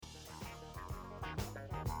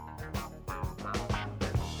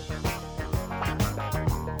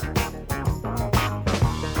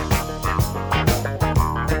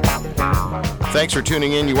Thanks for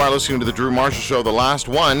tuning in. You are listening to the Drew Marshall Show, the last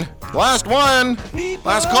one. Last one!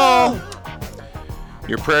 Last call!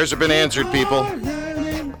 Your prayers have been answered, people.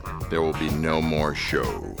 There will be no more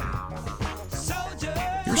show.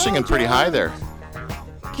 You're singing pretty high there.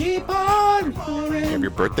 Keep on. You have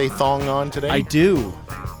your birthday thong on today? I do.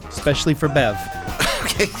 Especially for Bev.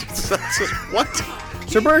 Okay. What?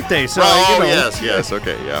 It's her birthday, so yes,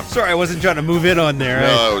 okay, yeah. Sorry, I wasn't trying to move in on there.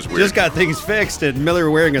 No, it was weird. Just got things fixed, and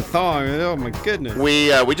Miller wearing a thong. Oh my goodness. We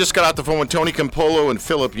just got off the phone with Tony Campolo and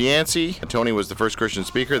Philip Yancey. Tony was the first Christian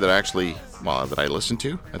speaker that I listened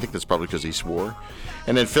to. I think that's probably because he swore.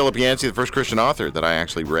 And then Philip Yancey, the first Christian author that I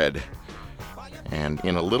actually read. And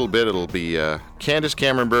in a little bit, it'll be Candace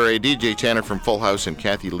Cameron Bure, DJ Tanner from Full House, and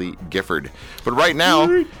Kathy Lee Gifford. But right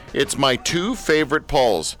now, it's my two favorite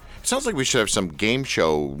Pauls. It sounds like we should have some game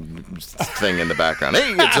show thing in the background.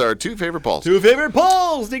 Hey, it's our two favorite Pauls. Two favorite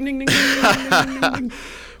Pauls! Ding, ding, ding, ding, ding, ding, ding, ding.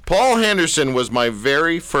 Paul Henderson was my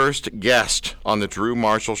very first guest on the Drew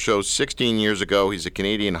Marshall Show 16 years ago. He's a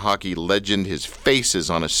Canadian hockey legend. His face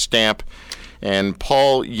is on a stamp. And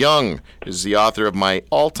Paul Young is the author of my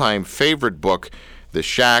all-time favorite book, The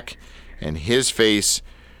Shack, and his face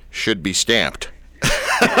should be stamped.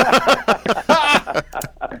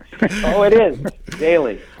 Oh, it is.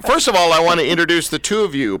 Daily. First of all, I want to introduce the two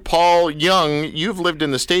of you. Paul Young, you've lived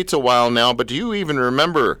in the States a while now, but do you even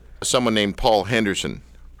remember someone named Paul Henderson?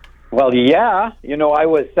 Well, yeah. I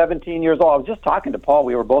was 17 years old. I was just talking to Paul.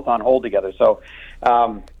 We were both on hold together. So,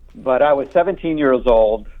 but I was 17 years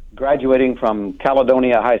old, graduating from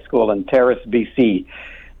Caledonia High School in Terrace, BC,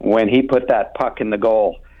 when he put that puck in the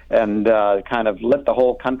goal and kind of lit the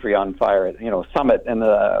whole country on fire. Summit in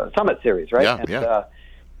the Summit Series, right? Yeah.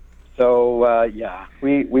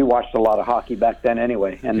 We watched a lot of hockey back then,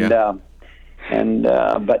 anyway. But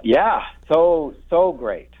yeah, so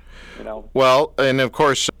great. Well, and of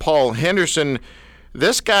course, Paul Henderson.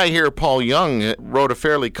 This guy here, Paul Young, wrote a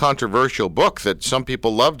fairly controversial book that some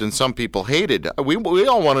people loved and some people hated. We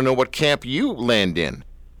all want to know what camp you land in.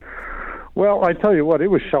 Well, I tell you what, it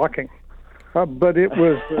was shocking. But it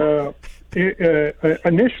was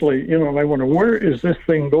initially, I wonder, where is this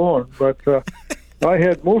thing going? But I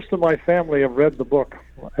had most of my family have read the book.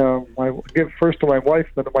 I give first to my wife,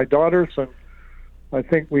 then to my daughters, and I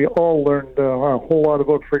think we all learned a whole lot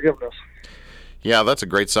about forgiveness. Yeah, that's a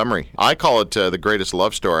great summary. I call it the greatest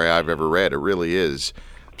love story I've ever read. It really is.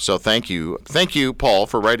 So thank you. Thank you, Paul,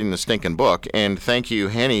 for writing the stinking book. And thank you,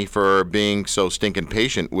 Henny, for being so stinking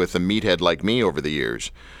patient with a meathead like me over the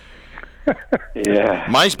years. Yeah.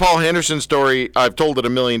 My Paul Henderson story, I've told it a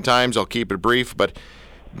million times. I'll keep it brief. But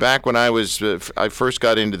back when I first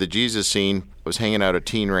got into the Jesus scene, I was hanging out at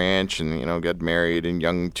Teen Ranch and, got married and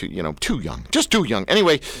just too young.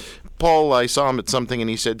 Anyway, Paul, I saw him at something and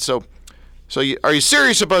he said, So are you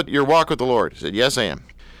serious about your walk with the Lord? I said, yes, I am.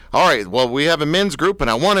 All right, well, we have a men's group, and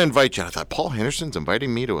I want to invite you. I thought, Paul Henderson's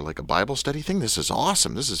inviting me to a Bible study thing? This is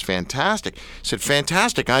awesome. This is fantastic. I said,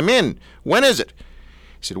 fantastic, I'm in. When is it?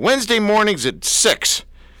 He said, Wednesday mornings at 6.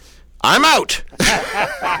 I'm out.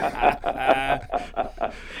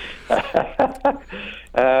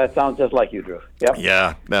 It sounds just like you, Drew. Yep.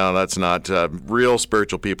 Yeah, no, that's not. Real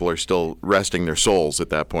spiritual people are still resting their souls at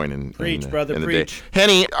that point in Brother, in the preach. day.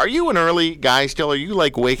 Henny, are you an early guy still? Are you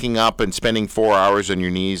waking up and spending 4 hours on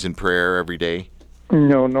your knees in prayer every day?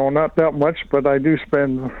 No, not that much, but I do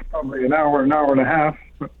spend probably an hour and a half.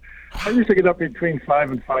 But I used to get up between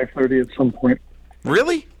 5 and 5:30 at some point.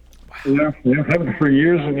 Really? Yeah, haven't for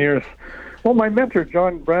years and years. Well, my mentor,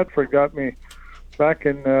 John Bradford, got me back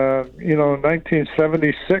in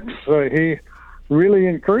 1976. He really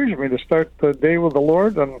encouraged me to start the day with the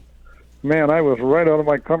Lord, and man, I was right out of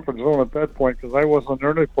my comfort zone at that point because I wasn't an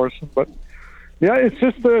early person. But yeah, it's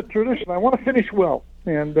just a tradition. I want to finish well,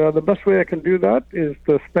 and the best way I can do that is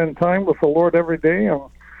to spend time with the Lord every day.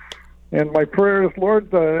 And my prayer is,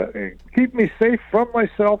 Lord, keep me safe from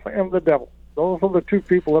myself and the devil. Those are the two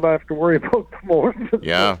people that I have to worry about the most.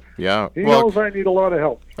 Yeah. He knows I need a lot of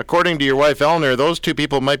help. According to your wife, Eleanor, those two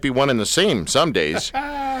people might be one and the same some days.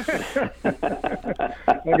 I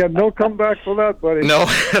got no comeback for that, buddy. No,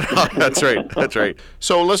 that's right.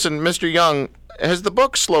 So listen, Mr. Young, has the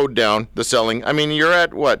book slowed down, the selling? I mean, you're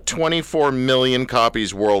at, 24 million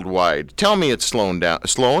copies worldwide. Tell me it's slowing down.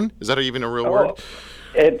 Slown? Is that even a real word?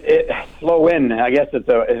 It slow in. I guess if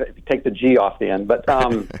you take the G off the end. But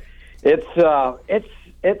it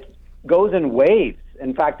goes in waves.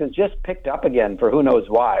 In fact, it's just picked up again for who knows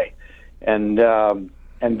why, and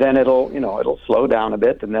then it'll slow down a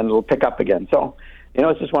bit, and then it'll pick up again. So,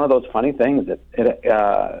 it's just one of those funny things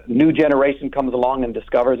that new generation comes along and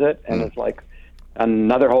discovers it, and it's like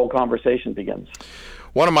another whole conversation begins.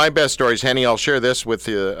 One of my best stories, Henny, I'll share this with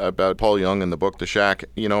you about Paul Young in the book, The Shack.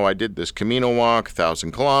 You know, I did this Camino walk,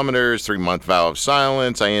 1,000 kilometers, 3-month vow of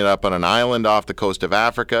silence. I ended up on an island off the coast of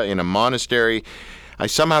Africa in a monastery. I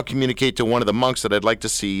somehow communicate to one of the monks that I'd like to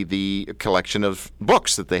see the collection of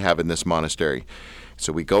books that they have in this monastery.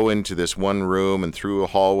 So we go into this one room and through a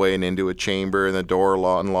hallway and into a chamber, and the door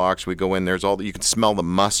unlocks. We go in. There's all you can smell the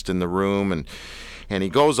must in the room, and he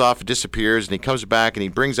goes off, disappears, and he comes back and he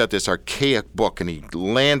brings out this archaic book and he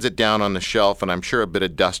lands it down on the shelf, and I'm sure a bit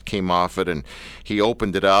of dust came off it, and he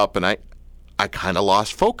opened it up, and I kind of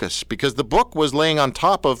lost focus because the book was laying on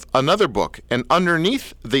top of another book, and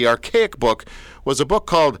underneath the archaic book was a book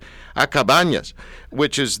called Acabañas,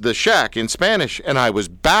 which is the shack in Spanish, and I was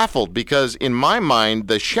baffled because in my mind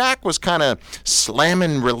the shack was kind of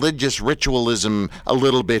slamming religious ritualism a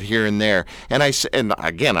little bit here and there, and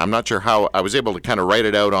again, I'm not sure how I was able to kind of write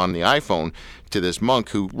it out on the iPhone to this monk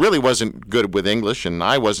who really wasn't good with English, and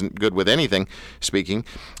I wasn't good with anything speaking.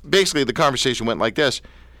 Basically, the conversation went like this: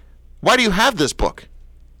 "Why do you have this book?"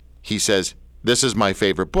 He says, "This is my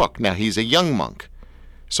favorite book." Now, he's a young monk.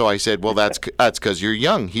 So I said, "Well, that's because you're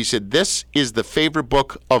young." He said, "This is the favorite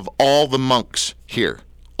book of all the monks here.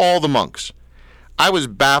 All the monks." I was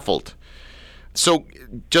baffled. So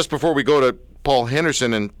just before we go to Paul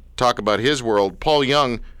Henderson and talk about his world, Paul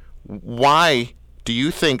Young, why do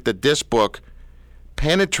you think that this book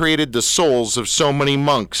penetrated the souls of so many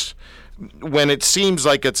monks when it seems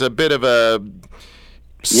like it's a bit of a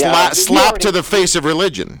slap to the face of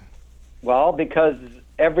religion? Well, because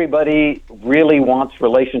everybody really wants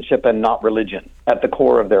relationship and not religion at the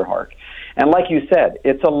core of their heart. And like you said,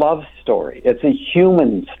 it's a love story. It's a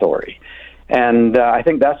human story. And I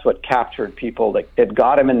think that's what captured people. It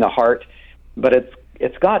got them in the heart, but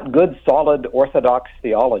it's got good, solid, orthodox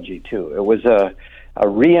theology, too. It was a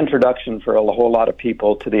reintroduction for a whole lot of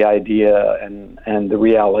people to the idea and the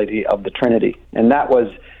reality of the Trinity. And that was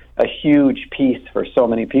a huge piece for so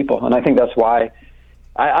many people. And I think that's why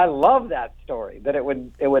I love that story, that it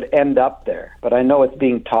would end up there. But I know it's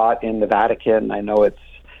being taught in the Vatican. I know it's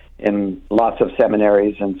in lots of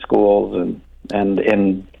seminaries and schools and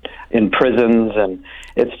in prisons. And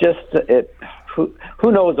it's just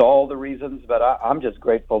who knows all the reasons, but I'm just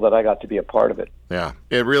grateful that I got to be a part of it. Yeah,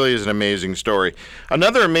 it really is an amazing story.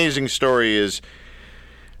 Another amazing story is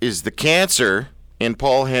the cancer in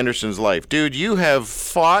Paul Henderson's life. Dude, you have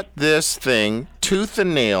fought this thing tooth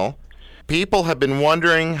and nail. People have been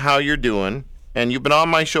wondering how you're doing, and you've been on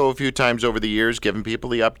my show a few times over the years, giving people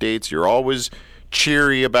the updates. You're always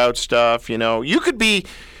cheery about stuff. You know, you could be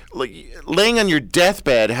laying on your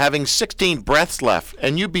deathbed having 16 breaths left,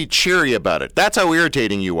 and you'd be cheery about it. That's how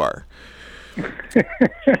irritating you are.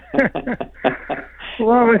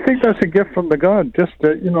 Well, I think that's a gift from the God. Just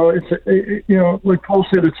it's like Paul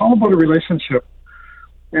said, it's all about a relationship.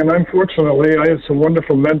 And unfortunately, I had some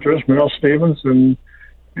wonderful mentors, Mel Stevens, and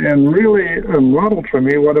really modeled for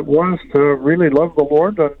me what it was to really love the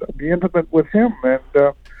Lord and be intimate with Him.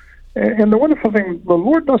 And the wonderful thing, the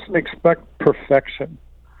Lord doesn't expect perfection.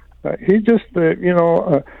 He just,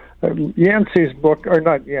 Yancey's book, or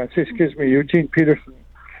not Yancey, excuse me, Eugene Peterson,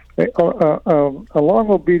 A Long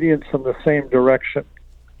Obedience in the Same Direction.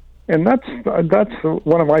 And that's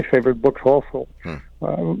one of my favorite books also.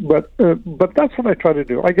 But that's what I try to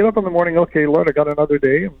do. I get up in the morning, okay, Lord, I got another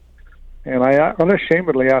day, and I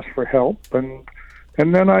unashamedly ask for help, and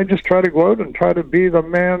then I just try to go out and try to be the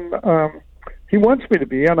man He wants me to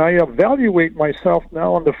be, and I evaluate myself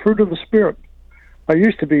now on the fruit of the Spirit. I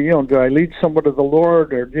used to be, do I lead someone to the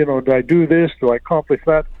Lord, or, do I do this, do I accomplish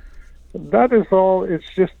that? That is all. It's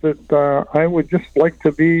just that I would just like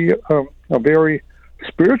to be a very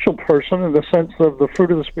spiritual person in the sense of the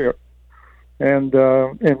fruit of the Spirit. And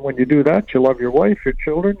when you do that, you love your wife, your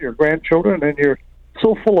children, your grandchildren, and you're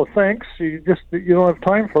so full of thanks, you don't have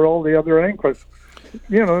time for all the other aggravations.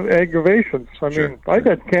 I mean, I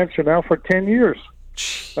got cancer now for 10 years.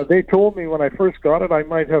 They told me when I first got it I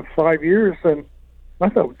might have 5 years, and I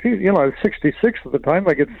thought, I was 66 at the time.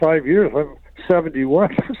 I get 5 years. I'm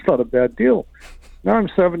 71. That's not a bad deal. Now I'm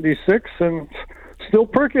 76 and still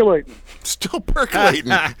percolating. Still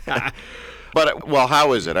percolating. But, well,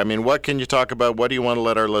 how is it? I mean, what can you talk about? What do you want to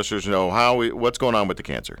let our listeners know? What's going on with the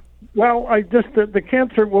cancer? Well, the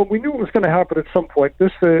cancer, we knew it was going to happen at some point.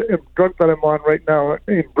 This drug that I'm on right now,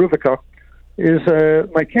 Bruvica, is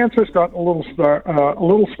my cancer's gotten a little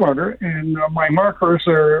smarter, and my markers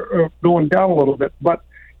are going down a little bit. But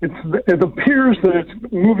it appears that it's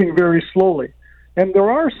moving very slowly. And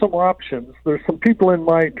there are some options. There's some people in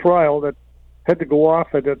my trial that had to go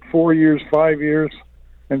off it at 4 years, 5 years.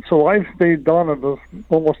 And so I've stayed on it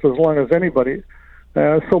almost as long as anybody.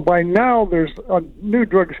 So by now, there's new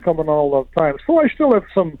drugs coming all the time. So I still have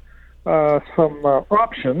some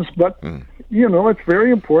options, but it's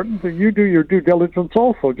very important that you do your due diligence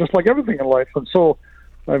also, just like everything in life. And so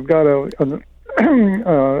I've got an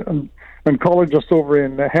oncologist over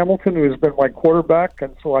in Hamilton who has been my quarterback,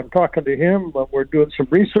 and so I'm talking to him. We're doing some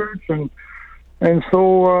research, and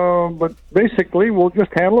so, but basically, we'll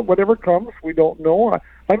just handle it, whatever comes. We don't know.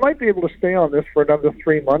 I might be able to stay on this for another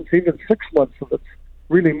 3 months, even 6 months if it's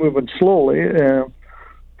really moving slowly.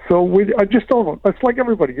 I just don't know. It's like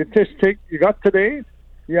everybody. You got today,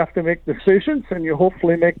 you have to make decisions, and you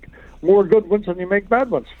hopefully make more good ones than you make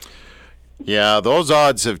bad ones. Yeah, those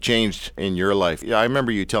odds have changed in your life. Yeah, I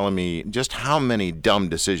remember you telling me just how many dumb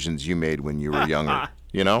decisions you made when you were younger,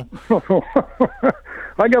 you know?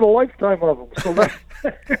 I got a lifetime of them, so that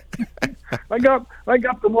I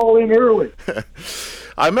got them all in early.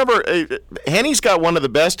 I remember Henny's got one of the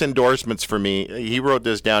best endorsements for me. He wrote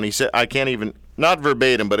this down. He said, I can't even, not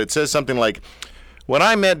verbatim, but it says something like, when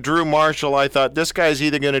I met Drew Marshall, I thought this guy's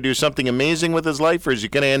either going to do something amazing with his life or is he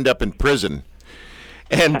going to end up in prison?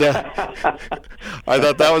 And I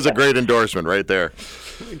thought that was a great endorsement right there.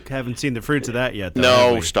 Haven't seen the fruits of that yet,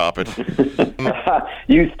 though. No, stop it.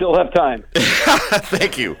 You still have time.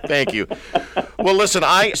 Thank you. Well, listen,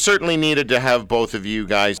 I certainly needed to have both of you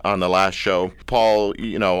guys on the last show. Paul,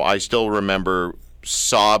 I still remember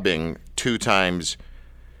sobbing 2 times.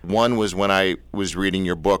 One was when I was reading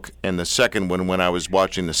your book, and the second one when I was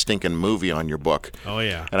watching the stinking movie on your book. Oh,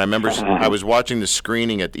 yeah. And I remember I was watching the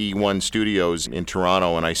screening at the E1 Studios in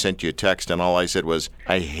Toronto, and I sent you a text, and all I said was,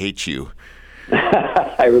 I hate you.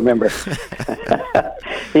 I remember.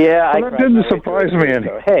 Yeah, that didn't surprise me any.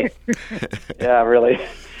 Hey, yeah, really.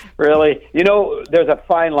 There's a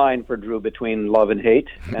fine line for Drew between love and hate,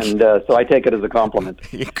 and so I take it as a compliment.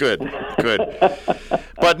 Good.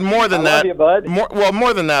 But more than that, love you, bud.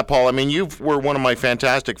 More than that, Paul. I mean, you were one of my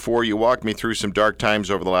fantastic 4. You walked me through some dark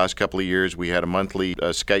times over the last couple of years. We had a monthly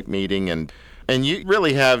Skype meeting, and you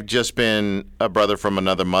really have just been a brother from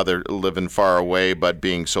another mother, living far away, but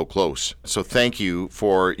being so close. So thank you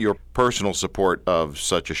for your personal support of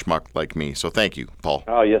such a schmuck like me. So thank you, Paul.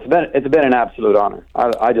 Oh, yes, it's been an absolute honor.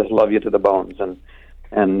 I just love you to the bones, and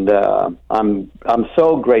I'm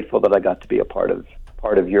so grateful that I got to be a part of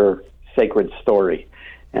your sacred story,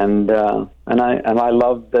 and I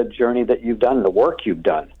love the journey that you've done, the work you've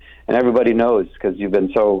done, and everybody knows because you've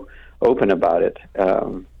been so open about it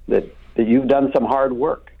that you've done some hard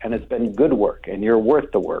work, and it's been good work, and you're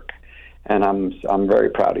worth the work, and I'm very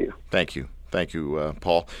proud of you. Thank you,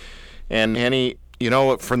 Paul. And Henny,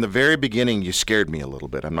 from the very beginning, you scared me a little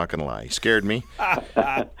bit. I'm not going to lie, you scared me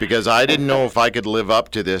because I didn't know if I could live up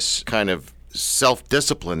to this kind of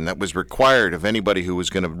self-discipline that was required of anybody who was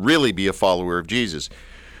going to really be a follower of Jesus.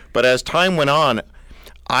 But as time went on,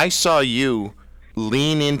 I saw you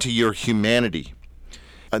lean into your humanity.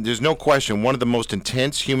 There's no question, one of the most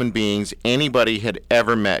intense human beings anybody had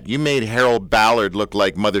ever met. You made Harold Ballard look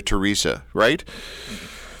like Mother Teresa, right?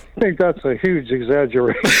 I think that's a huge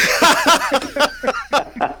exaggeration.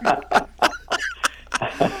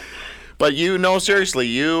 But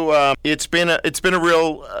seriously, it's been a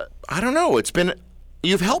real, I don't know,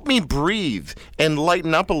 you've helped me breathe and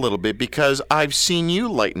lighten up a little bit because I've seen you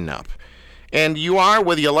lighten up. And you are,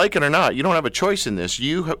 whether you like it or not, you don't have a choice in this.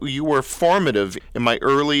 You were formative in my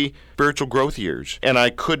early spiritual growth years, and I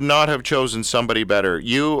could not have chosen somebody better.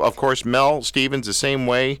 You, of course, Mel Stevens, the same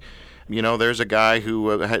way. There's a guy who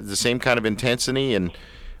had the same kind of intensity and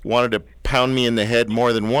wanted to pound me in the head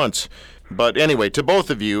more than once. But anyway, to both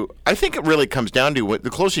of you, I think it really comes down to the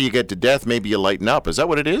closer you get to death, maybe you lighten up. Is that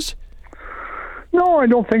what it is? No, I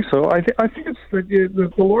don't think so. I think it's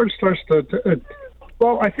the Lord starts to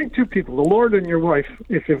well, I think 2 people, the Lord and your wife,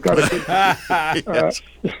 if you've got a good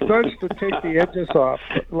starts to take the edges off.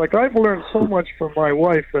 Like, I've learned so much from my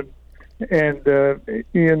wife, and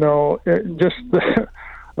just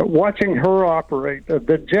watching her operate,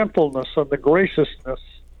 the gentleness and the graciousness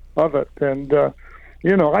of it. And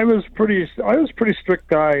I was pretty strict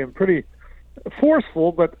guy and pretty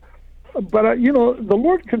forceful, but the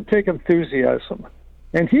Lord can take enthusiasm.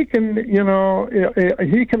 And he can,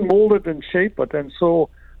 he can mold it and shape it. And so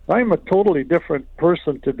I'm a totally different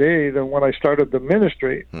person today than when I started the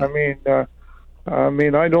ministry. I mean,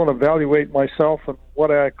 I don't evaluate myself and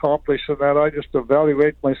what I accomplish in that. I just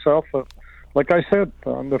evaluate myself, like I said,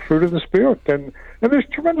 on the fruit of the Spirit. And there's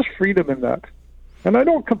tremendous freedom in that. And I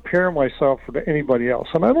don't compare myself to anybody else.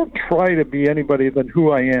 And I don't try to be anybody than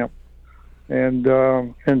who I am.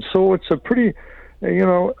 And so it's a pretty...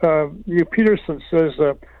 Peterson says,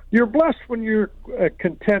 you're blessed when you're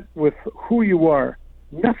content with who you are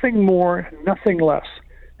Nothing more, nothing less.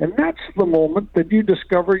 And that's the moment that you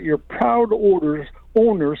discover you're proud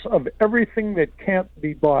owners of everything that can't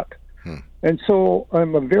be bought. And so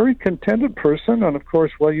I'm a very contented person. And, of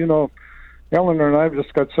course, well, you know, Eleanor and I have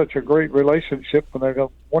just got such a great relationship, and I've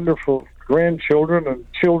got wonderful grandchildren and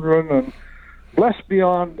children, and blessed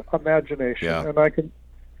beyond imagination. Yeah. And I can,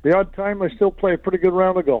 the odd time, I still play a pretty good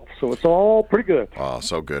round of golf. So it's all pretty good. Oh,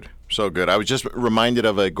 so good. So good. I was just reminded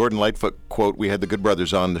of a Gordon Lightfoot quote. We had the Good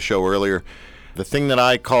Brothers on the show earlier. The thing that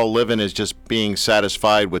I call living is just being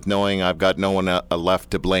satisfied with knowing I've got no one left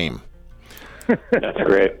to blame. That's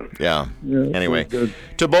great. Yeah. Anyway, good.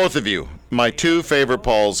 to both of you, my two favorite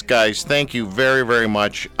Pauls, guys, thank you very, very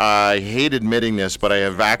much. I hate admitting this, but I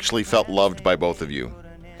have actually felt loved by both of you.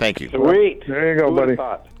 Thank you. Sweet. There you go, Who would've buddy.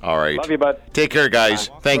 thought? All right. Love you, bud. Take care, guys.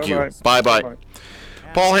 Thank you. Bye-bye. Bye-bye.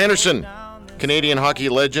 Paul Henderson, Canadian hockey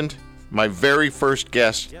legend, my very first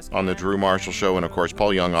guest on the Drew Marshall Show, and, of course,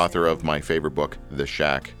 Paul Young, author of my favorite book, The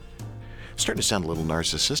Shack. Starting to sound a little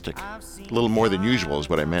narcissistic. A little more than usual is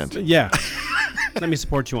what I meant. Yeah. Let me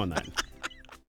support you on that.